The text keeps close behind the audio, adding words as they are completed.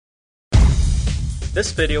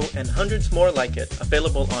This video and hundreds more like it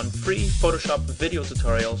available on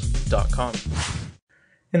freePhotoshopVideoTutorials.com.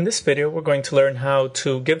 In this video, we're going to learn how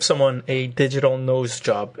to give someone a digital nose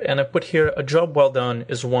job. And I put here, a job well done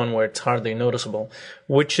is one where it's hardly noticeable,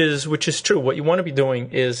 which is true. What you want to be doing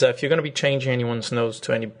is, if you're going to be changing anyone's nose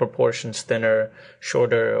to any proportions, thinner,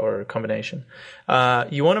 shorter, or combination,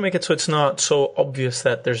 you want to make it so it's not so obvious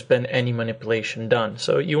that there's been any manipulation done.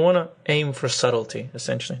 So you want to aim for subtlety,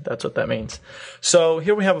 essentially. That's what that means. So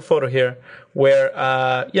here we have a photo here where,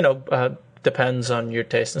 depends on your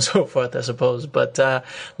taste and so forth, I suppose. But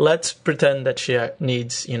let's pretend that she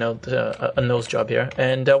needs, a nose job here.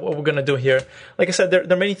 And what we're going to do here, like I said, there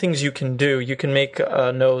are many things you can do. You can make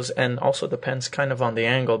a nose, and also depends kind of on the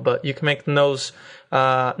angle, but you can make the nose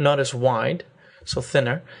not as wide, so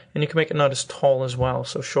thinner, and you can make it not as tall as well,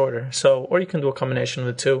 so shorter. Or you can do a combination of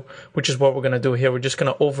the two, which is what we're going to do here. We're just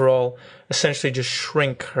going to overall essentially just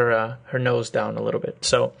shrink her nose down a little bit.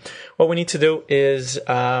 So what we need to do is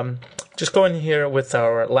just go in here with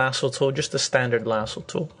our lasso tool, just a standard lasso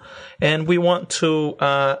tool, and we want to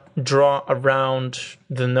draw around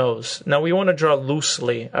the nose. Now we want to draw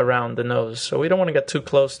loosely around the nose, so we don't want to get too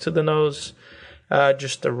close to the nose,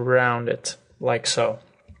 just around it like so.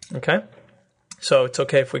 Okay? So it's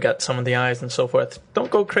okay if we got some of the eyes and so forth.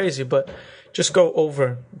 Don't go crazy, but just go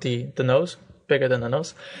over the nose, bigger than the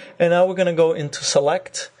nose. And now we're going to go into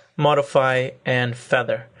Select, Modify, and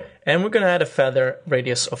Feather. And we're going to add a feather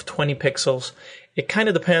radius of 20 pixels. It kind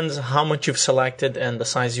of depends how much you've selected and the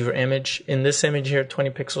size of your image. In this image here,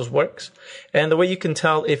 20 pixels works. And the way you can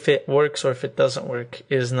tell if it works or if it doesn't work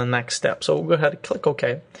is in the next step. So we'll go ahead and click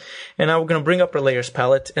OK. And now we're going to bring up our layers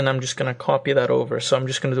palette, and I'm just going to copy that over. So I'm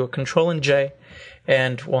just going to do a Control and J,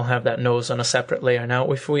 and we'll have that nose on a separate layer.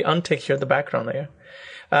 Now, if we untick here the background layer,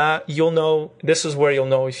 you'll know, this is where you'll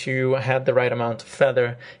know if you had the right amount of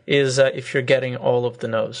feather, is if you're getting all of the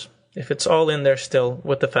nose. If it's all in there still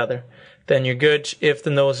with the feather, then you're good. If the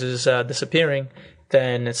nose is disappearing,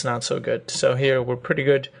 then it's not so good. So here we're pretty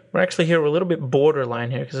good. We're actually here, we're a little bit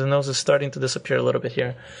borderline here because the nose is starting to disappear a little bit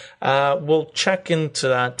here. We'll check into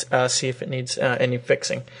that, see if it needs any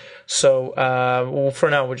fixing. So for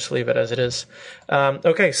now, we'll just leave it as it is.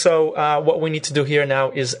 Okay, so what we need to do here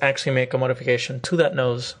now is actually make a modification to that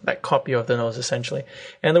nose, that copy of the nose essentially.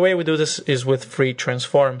 And the way we do this is with free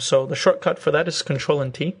transform. So the shortcut for that is Control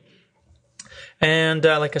and T. And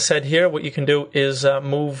like I said here, what you can do is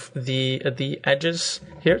move the edges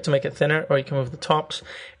here to make it thinner, or you can move the tops.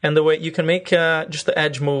 And the way you can make just the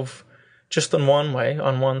edge move just on one way,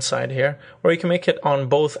 on one side here, or you can make it on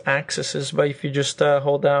both axes by if you just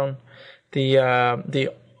hold down the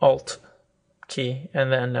Alt key,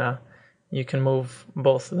 and then you can move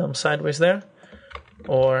both of them sideways there,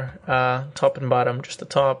 or top and bottom, just the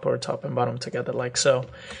top, or top and bottom together like so.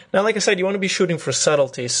 Now, like I said, you want to be shooting for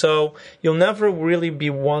subtlety, so you'll never really be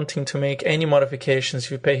wanting to make any modifications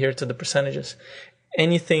if you pay here to the percentages.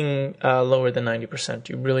 Anything lower than 90%,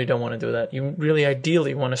 you really don't want to do that. You really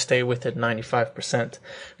ideally want to stay with it 95%.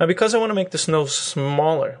 Now, because I want to make this nose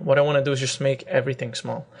smaller, what I want to do is just make everything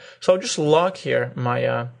small. So I'll just lock here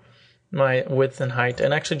my width and height,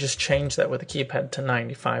 and actually just change that with the keypad to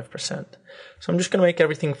 95%. So I'm just going to make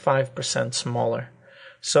everything 5% smaller.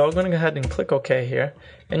 So I'm going to go ahead and click OK here,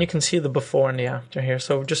 and you can see the before and the after here.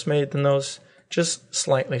 So we've just made the nose just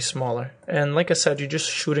slightly smaller. And like I said, you're just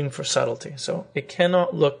shooting for subtlety. So it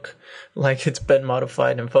cannot look like it's been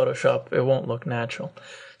modified in Photoshop. It won't look natural.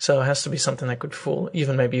 So it has to be something that could fool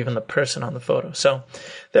maybe even the person on the photo. So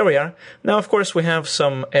there we are. Now, of course, we have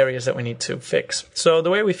some areas that we need to fix. So the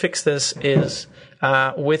way we fix this is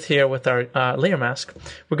with our layer mask.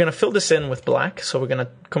 We're going to fill this in with black. So we're going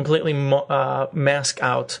to completely mask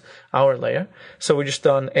out our layer. So we just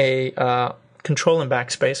done a Control and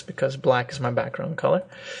backspace because black is my background color.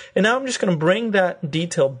 And now I'm just going to bring that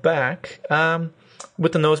detail back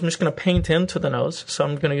with the nose. I'm just going to paint into the nose. So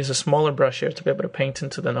I'm going to use a smaller brush here to be able to paint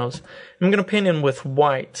into the nose. I'm going to paint in with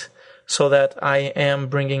white so that I am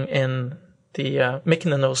bringing in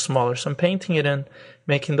making the nose smaller. So I'm painting it in,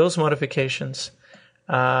 making those modifications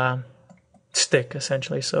stick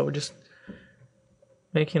essentially. So we're just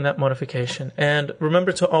making that modification. And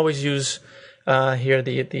remember to always use here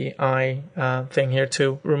the eye thing here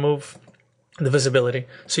to remove the visibility,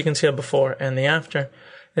 so you can see a before and the after,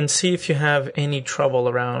 and see if you have any trouble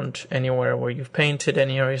around anywhere where you've painted,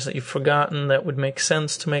 any areas that you've forgotten that would make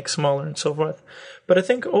sense to make smaller and so forth. But I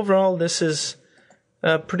think overall this is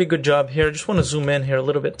a pretty good job here. I just want to zoom in here a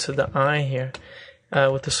little bit to the eye here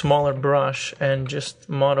with a smaller brush and just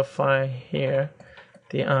modify here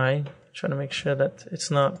the eye, trying to make sure that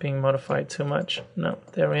it's not being modified too much. No,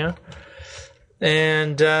 there we are.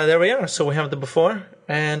 And there we are. So we have the before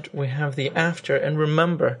and we have the after. And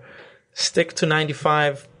remember, stick to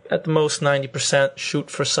 95, at the most 90%, shoot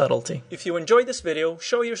for subtlety. If you enjoyed this video,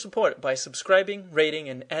 show your support by subscribing, rating,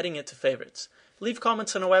 and adding it to favorites. Leave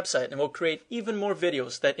comments on our website and we'll create even more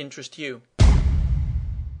videos that interest you.